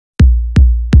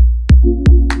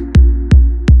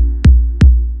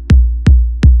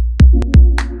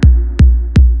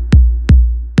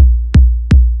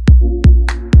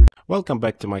Welcome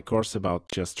back to my course about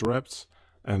chess traps,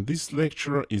 and this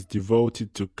lecture is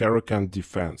devoted to Caro-Kann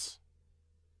defense.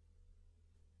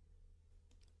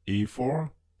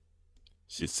 e4,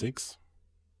 c6,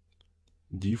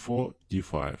 d4,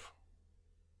 d5.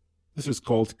 This is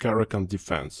called Caro-Kann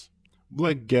defense.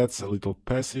 Black gets a little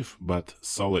passive but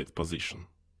solid position.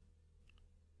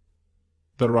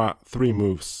 There are three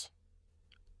moves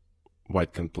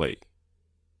white can play: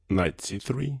 knight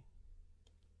c3,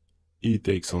 e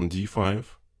takes on d5,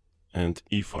 and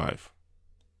e5.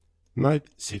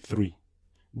 Knight c3,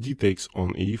 d takes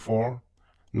on e4,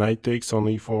 knight takes on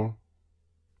e4,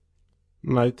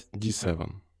 knight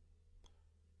d7.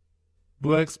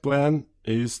 Black's plan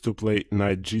is to play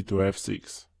knight g to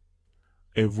f6,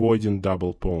 avoiding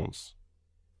double pawns.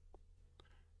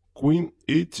 Queen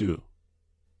e2.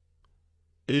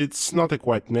 It's not a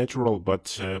quite natural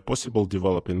but possible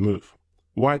developing move.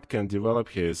 White can develop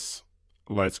his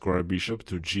light square bishop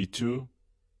to g2,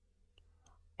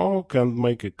 or can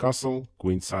make a castle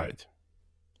queenside.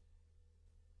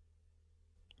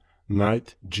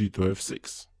 Knight g to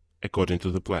f6, according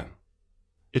to the plan.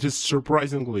 It is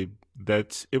surprisingly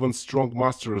that even strong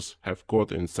masters have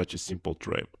caught in such a simple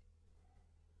trap.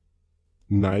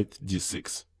 Knight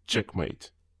d6,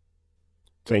 checkmate.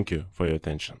 Thank you for your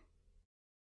attention.